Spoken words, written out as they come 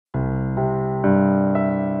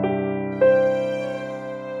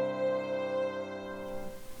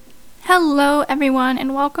Hello, everyone,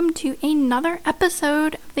 and welcome to another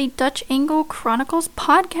episode of the Dutch Angle Chronicles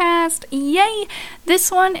podcast. Yay!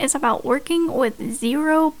 This one is about working with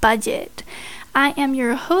zero budget. I am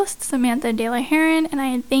your host, Samantha De La Heron, and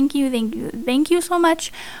I thank you so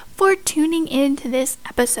much for tuning in to this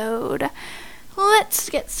episode. Let's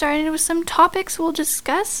get started with some topics we'll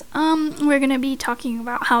discuss. We're going to be talking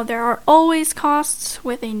about how there are always costs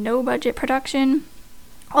with a no-budget production.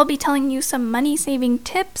 I'll be telling you some money-saving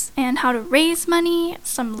tips and how to raise money,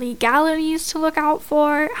 some legalities to look out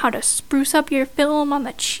for, how to spruce up your film on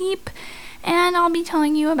the cheap, and I'll be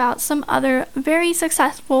telling you about some other very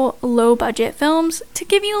successful low-budget films to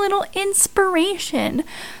give you a little inspiration.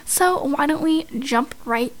 So why don't we jump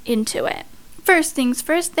right into it? First things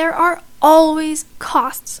first, there are always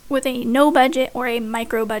costs with a no-budget or a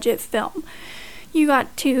micro-budget film. You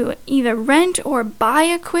got to either rent or buy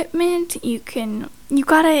equipment. You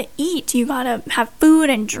gotta eat. You gotta have food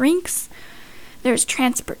and drinks. There's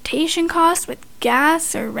transportation costs with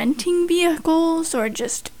gas or renting vehicles or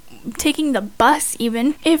just taking the bus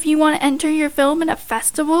even. If you want to enter your film in a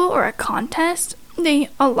festival or a contest, they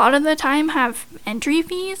a lot of the time have entry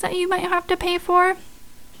fees that you might have to pay for.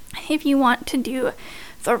 If you want to do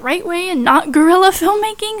the right way and not guerrilla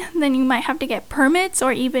filmmaking, then you might have to get permits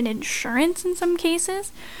or even insurance in some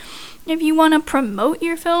cases. If you want to promote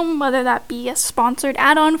your film, whether that be a sponsored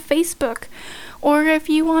ad on Facebook, or if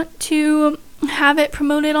you want to have it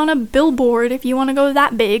promoted on a billboard, if you want to go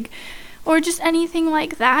that big, or just anything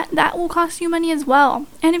like that, that will cost you money as well.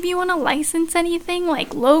 And if you want to license anything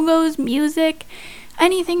like logos, music,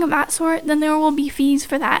 anything of that sort, then there will be fees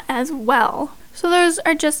for that as well. So those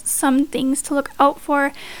are just some things to look out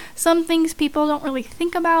for. Some things people don't really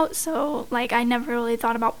think about. So like I never really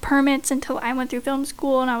thought about permits until I went through film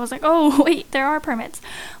school and I was like, oh wait, there are permits.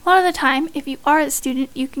 A lot of the time, if you are a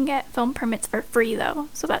student, you can get film permits for free though.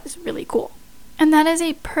 So that is really cool. And that is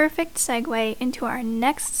a perfect segue into our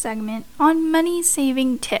next segment on money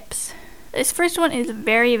saving tips. This first one is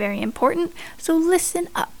very, very important. So listen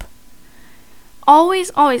up.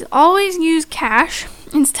 Always use cash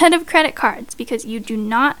instead of credit cards because you do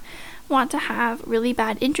not want to have really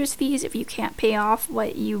bad interest fees if you can't pay off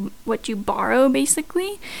what you borrow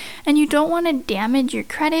basically, and you don't want to damage your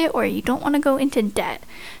credit or you don't want to go into debt.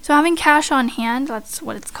 So having cash on hand, that's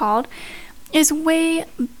what it's called, is way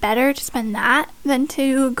better to spend that than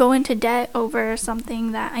to go into debt over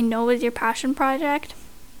something that I know is your passion project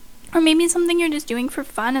or maybe something you're just doing for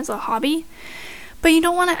fun as a hobby. But you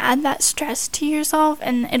don't want to add that stress to yourself,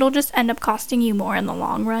 and it'll just end up costing you more in the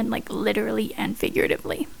long run, like literally and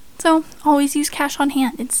figuratively. So always use cash on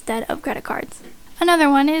hand instead of credit cards. Another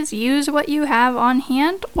one is use what you have on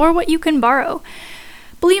hand or what you can borrow.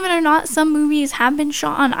 Believe it or not, some movies have been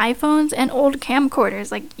shot on iPhones and old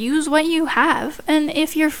camcorders. Like, use what you have. And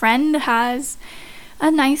if your friend has a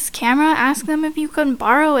nice camera, ask them if you can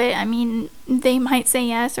borrow it. I mean, they might say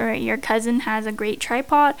yes, or your cousin has a great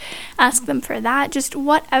tripod, ask them for that. Just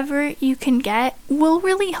whatever you can get will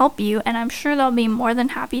really help you, and I'm sure they'll be more than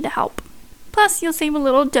happy to help. Plus, you'll save a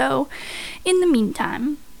little dough in the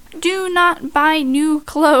meantime. Do not buy new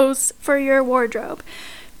clothes for your wardrobe.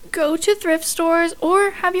 Go to thrift stores or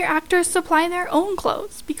have your actors supply their own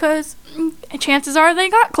clothes because chances are they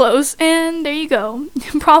got clothes, and there you go.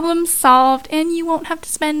 Problem solved, and you won't have to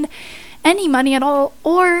spend any money at all,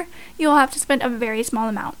 or you'll have to spend a very small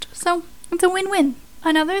amount. So it's a win-win.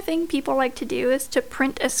 Another thing people like to do is to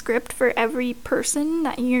print a script for every person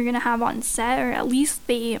that you're going to have on set, or at least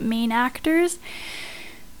the main actors.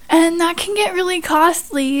 And that can get really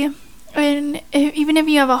costly. And even if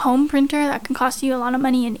you have a home printer, that can cost you a lot of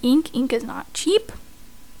money in ink. Ink is not cheap.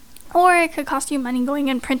 Or it could cost you money going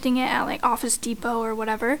and printing it at like Office Depot or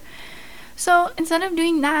whatever. So instead of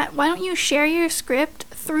doing that, why don't you share your script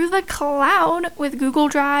through the cloud with Google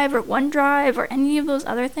Drive or OneDrive or any of those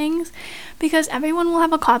other things? Because everyone will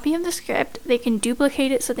have a copy of the script. They can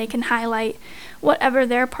duplicate it so they can highlight whatever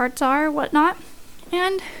their parts are, whatnot.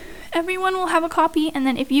 And everyone will have a copy, and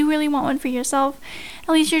then if you really want one for yourself, at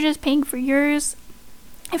least you're just paying for yours.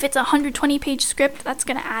 If it's a 120-page script, that's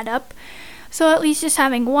going to add up. So at least just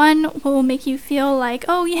having one will make you feel like,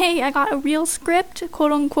 oh, yay, I got a real script,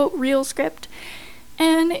 quote-unquote real script,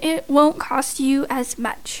 and it won't cost you as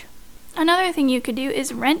much. Another thing you could do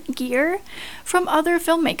is rent gear from other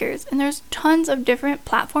filmmakers, and there's tons of different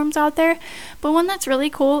platforms out there, but one that's really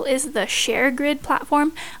cool is the ShareGrid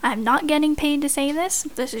platform. I'm not getting paid to say this.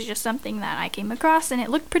 This is just something that I came across, and it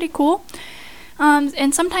looked pretty cool.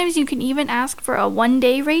 And sometimes you can even ask for a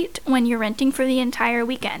one-day rate when you're renting for the entire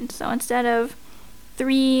weekend. So instead of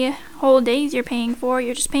 3 whole days you're paying for.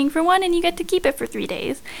 You're just paying for one and you get to keep it for 3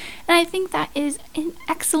 days. And I think that is an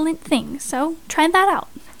excellent thing. So try that out.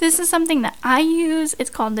 This is something that I use. It's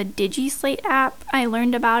called the DigiSlate app. I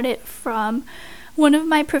learned about it from one of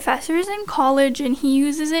my professors in college, and he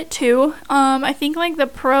uses it too. I think like the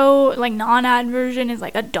pro, like non-ad version is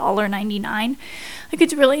like $1.99. Like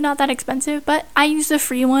it's really not that expensive, but I use the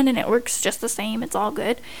free one and it works just the same. It's all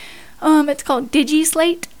good. It's called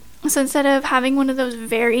DigiSlate. So instead of having one of those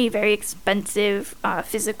very, very expensive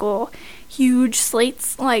physical huge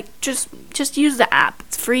slates, like just use the app.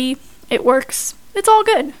 It's free. It works. It's all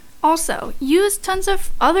good. Also, use tons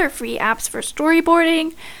of other free apps for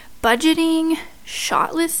storyboarding, budgeting,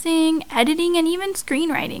 shot listing, editing, and even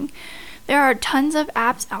screenwriting. There are tons of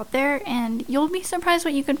apps out there, and you'll be surprised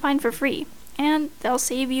what you can find for free. And they'll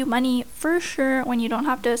save you money for sure when you don't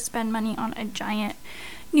have to spend money on a giant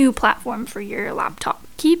new platform for your laptop.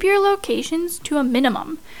 Keep your locations to a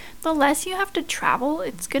minimum. The less you have to travel,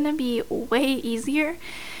 it's gonna be way easier.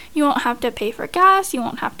 You won't have to pay for gas, you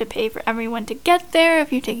won't have to pay for everyone to get there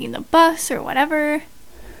if you're taking the bus or whatever.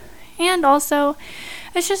 And also,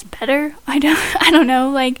 it's just better. I don't know,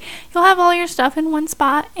 like you'll have all your stuff in one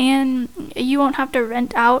spot and you won't have to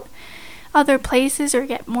rent out other places or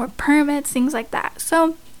get more permits, things like that.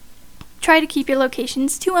 So try to keep your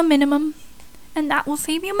locations to a minimum, and that will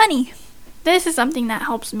save you money. This is something that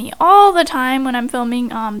helps me all the time when I'm filming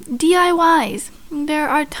DIYs. There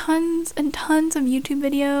are tons and tons of YouTube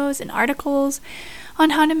videos and articles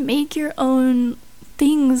on how to make your own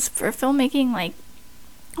things for filmmaking, like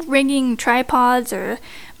rigging tripods or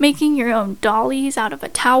making your own dollies out of a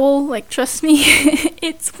towel. Like, trust me,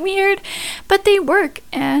 it's weird, but they work,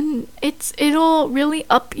 and it'll really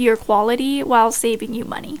up your quality while saving you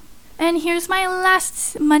money. And here's my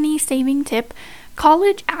last money saving tip.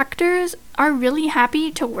 College actors are really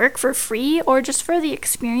happy to work for free or just for the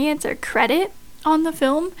experience or credit on the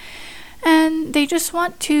film, and they just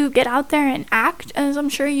want to get out there and act, as I'm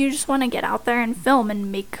sure you just want to get out there and film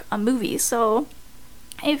and make a movie. So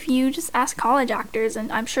if you just ask college actors,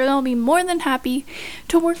 and I'm sure they'll be more than happy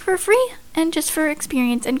to work for free and just for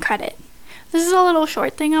experience and credit. This is a little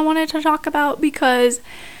short thing I wanted to talk about because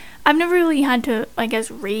I've never really had to, I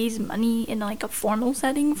guess, raise money in like a formal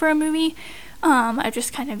setting for a movie. I've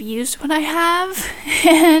just kind of used what I have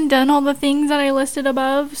and done all the things that I listed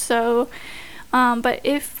above. So, but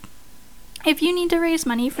if you need to raise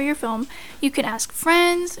money for your film, you can ask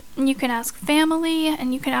friends, and you can ask family,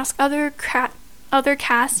 and you can ask other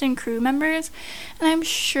cast and crew members, and I'm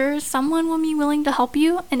sure someone will be willing to help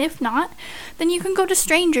you. And if not, then you can go to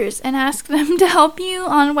strangers and ask them to help you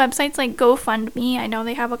on websites like GoFundMe. I know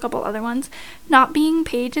they have a couple other ones. Not being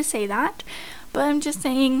paid to say that, but I'm just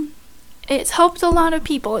saying it's helped a lot of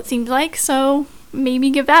people, it seems like, so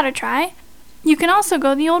maybe give that a try. You can also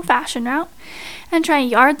go the old-fashioned route and try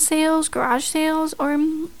yard sales, garage sales, or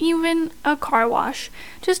even a car wash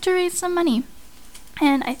just to raise some money.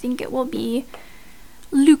 And I think it will be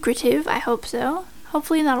lucrative. I hope so.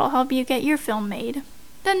 Hopefully that'll help you get your film made.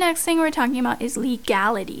 The next thing we're talking about is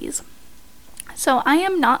legalities. So I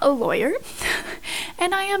am not a lawyer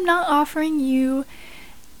and I am not offering you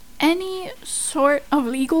any sort of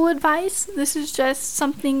legal advice. This is just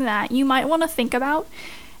something that you might want to think about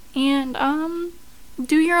and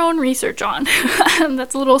do your own research on.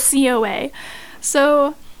 That's a little COA.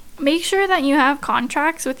 So make sure that you have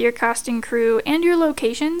contracts with your cast and crew and your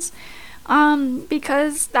locations,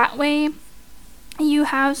 because that way you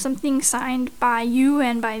have something signed by you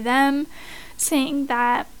and by them saying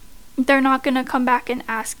that they're not going to come back and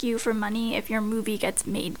ask you for money if your movie gets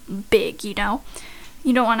made big, you know?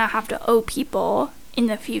 You don't want to have to owe people in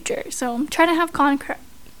the future. So try to have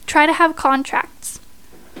contracts.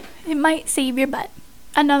 It might save your butt.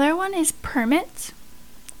 Another one is permits.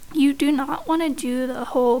 You do not want to do the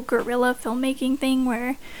whole guerrilla filmmaking thing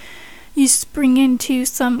where you spring into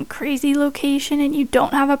some crazy location and you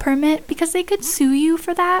don't have a permit, because they could sue you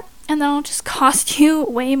for that, and that'll just cost you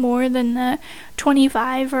way more than the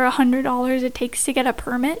 $25 or $100 it takes to get a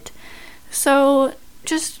permit. So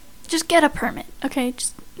just get a permit, okay?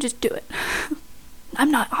 Just do it.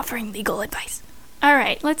 I'm not offering legal advice. All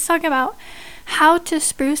right, let's talk about how to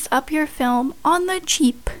spruce up your film on the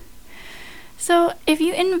cheap. So if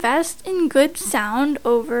you invest in good sound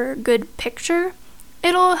over good picture,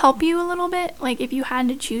 it'll help you a little bit. Like if you had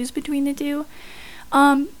to choose between the two,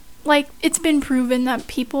 like it's been proven that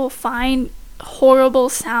people find horrible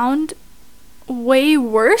sound way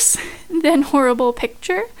worse than horrible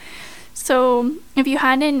picture. So if you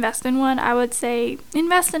had to invest in one, I would say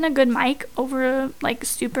invest in a good mic over like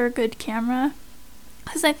super good camera,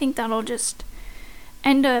 because I think that'll just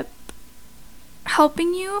end up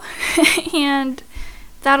helping you and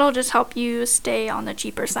that'll just help you stay on the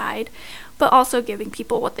cheaper side, but also giving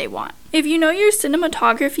people what they want. If you know your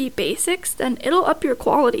cinematography basics, then it'll up your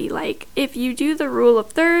quality. Like if you do the rule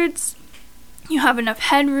of thirds, you have enough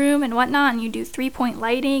headroom and whatnot, and you do 3-point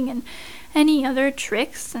lighting and any other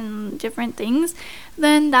tricks and different things,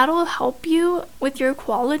 then that'll help you with your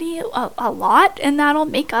quality a lot, and that'll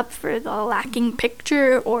make up for the lacking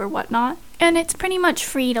picture or whatnot. And it's pretty much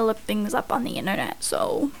free to look things up on the internet,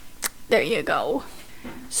 so there you go.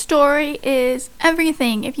 Story is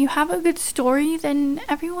everything. If you have a good story, then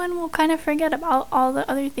everyone will kind of forget about all the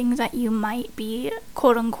other things that you might be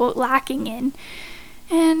quote unquote lacking in.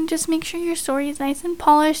 And just make sure your story is nice and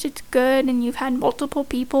polished, it's good, and you've had multiple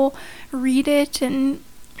people read it and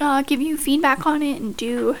give you feedback on it and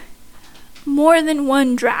do more than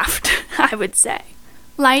one draft, I would say.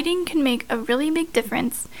 Lighting can make a really big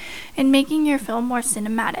difference in making your film more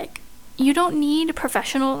cinematic. You don't need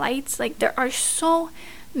professional lights. Like, there are so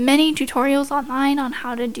many tutorials online on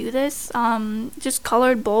how to do this. Just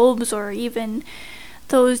colored bulbs or even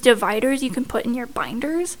those dividers you can put in your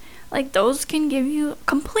binders. Like, those can give you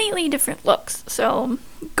completely different looks. So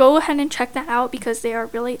go ahead and check that out because they are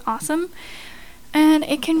really awesome. And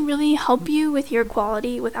it can really help you with your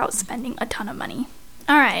quality without spending a ton of money.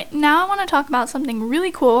 Alright, now I want to talk about something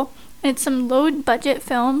really cool. It's some low-budget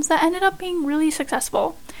films that ended up being really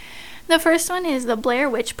successful. The first one is The Blair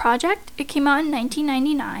Witch Project. It came out in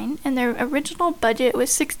 1999, and their original budget was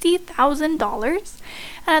 $60,000.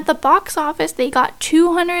 And at the box office, they got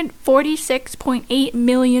 $246.8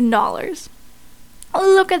 million.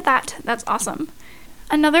 Look at that. That's awesome.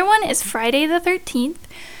 Another one is Friday the 13th.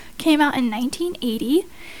 Came out in 1980.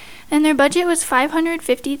 And their budget was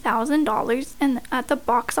 $550,000, and at the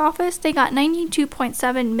box office, they got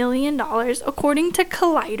 $92.7 million, according to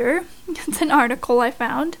Collider. It's an article I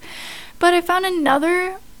found. But I found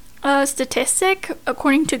another statistic,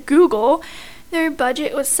 according to Google. Their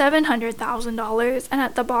budget was $700,000, and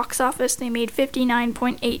at the box office, they made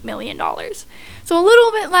 $59.8 million. So a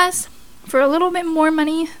little bit less for a little bit more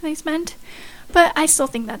money they spent, but I still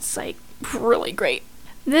think that's, like, really great.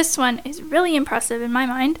 This one is really impressive in my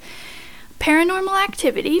mind. Paranormal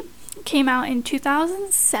Activity came out in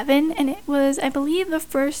 2007, and it was, I believe, the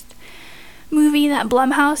first movie that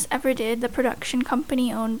Blumhouse ever did, the production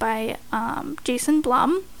company owned by Jason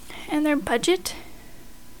Blum. And their budget,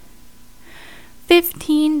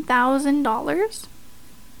 $15,000.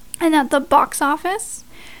 And at the box office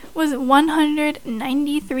was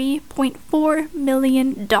 $193.4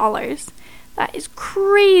 million. That is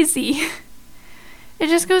crazy. It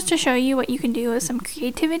just goes to show you what you can do with some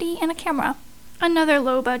creativity and a camera. Another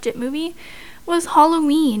low-budget movie was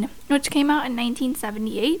Halloween, which came out in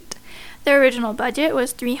 1978. Their original budget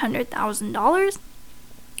was $300,000.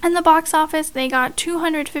 And the box office, they got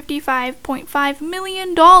 $255.5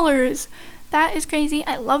 million. That is crazy.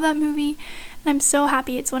 I love that movie, and I'm so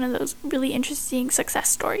happy it's one of those really interesting success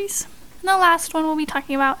stories. And the last one we'll be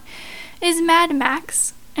talking about is Mad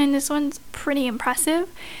Max, and this one's pretty impressive.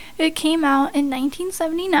 It came out in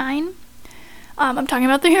 1979. I'm talking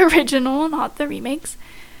about the original, not the remakes.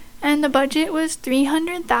 And the budget was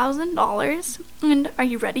 $300,000. And are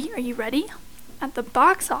you ready? Are you ready? At the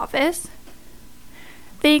box office,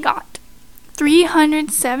 they got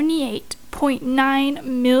 $378.9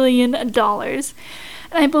 million. And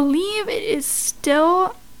I believe it is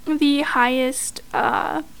still the highest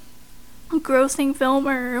grossing film,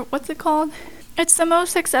 or what's it called? It's the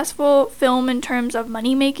most successful film in terms of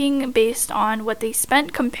money making based on what they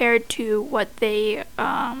spent compared to what they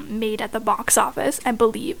made at the box office, I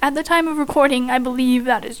believe. At the time of recording, I believe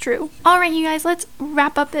that is true. Alright, you guys, let's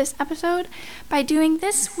wrap up this episode by doing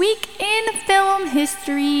This Week in Film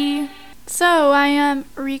History. So, I am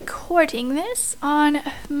recording this on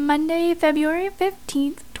Monday, February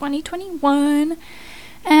 15th, 2021.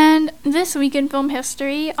 And this week in film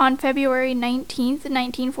history, on February 19th,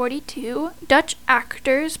 1942, Dutch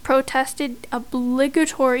actors protested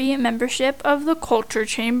obligatory membership of the Culture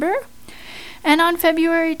Chamber. And on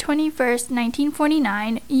February 21st,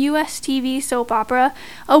 1949, U.S. TV soap opera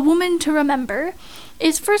A Woman to Remember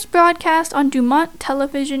is first broadcast on Dumont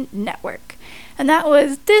Television Network. And that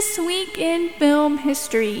was This Week in Film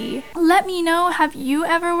History. Let me know, have you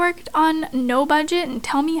ever worked on no budget, and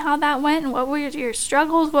tell me how that went and what were your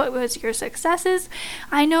struggles, what was your successes.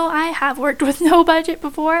 I know I have worked with no budget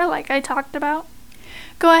before, like I talked about.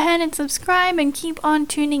 Go ahead and subscribe and keep on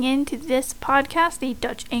tuning in to this podcast, The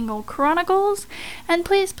Dutch Angle Chronicles. And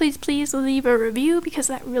please, please, please leave a review because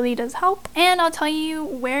that really does help. And I'll tell you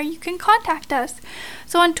where you can contact us.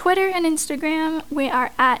 So on Twitter and Instagram, we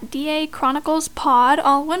are at DA Chronicles Pod,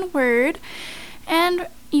 all one word. And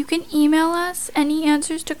you can email us any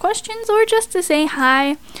answers to questions or just to say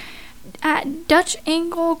hi at Dutch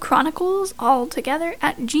Angle Chronicles all together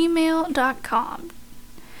at gmail.com.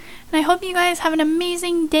 And I hope you guys have an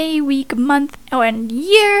amazing day, week, month, and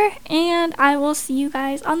year, and I will see you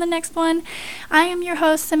guys on the next one. I am your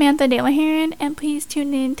host, Samantha De La Heron, and please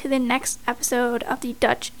tune in to the next episode of the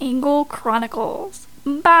Dutch Angle Chronicles.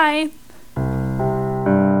 Bye!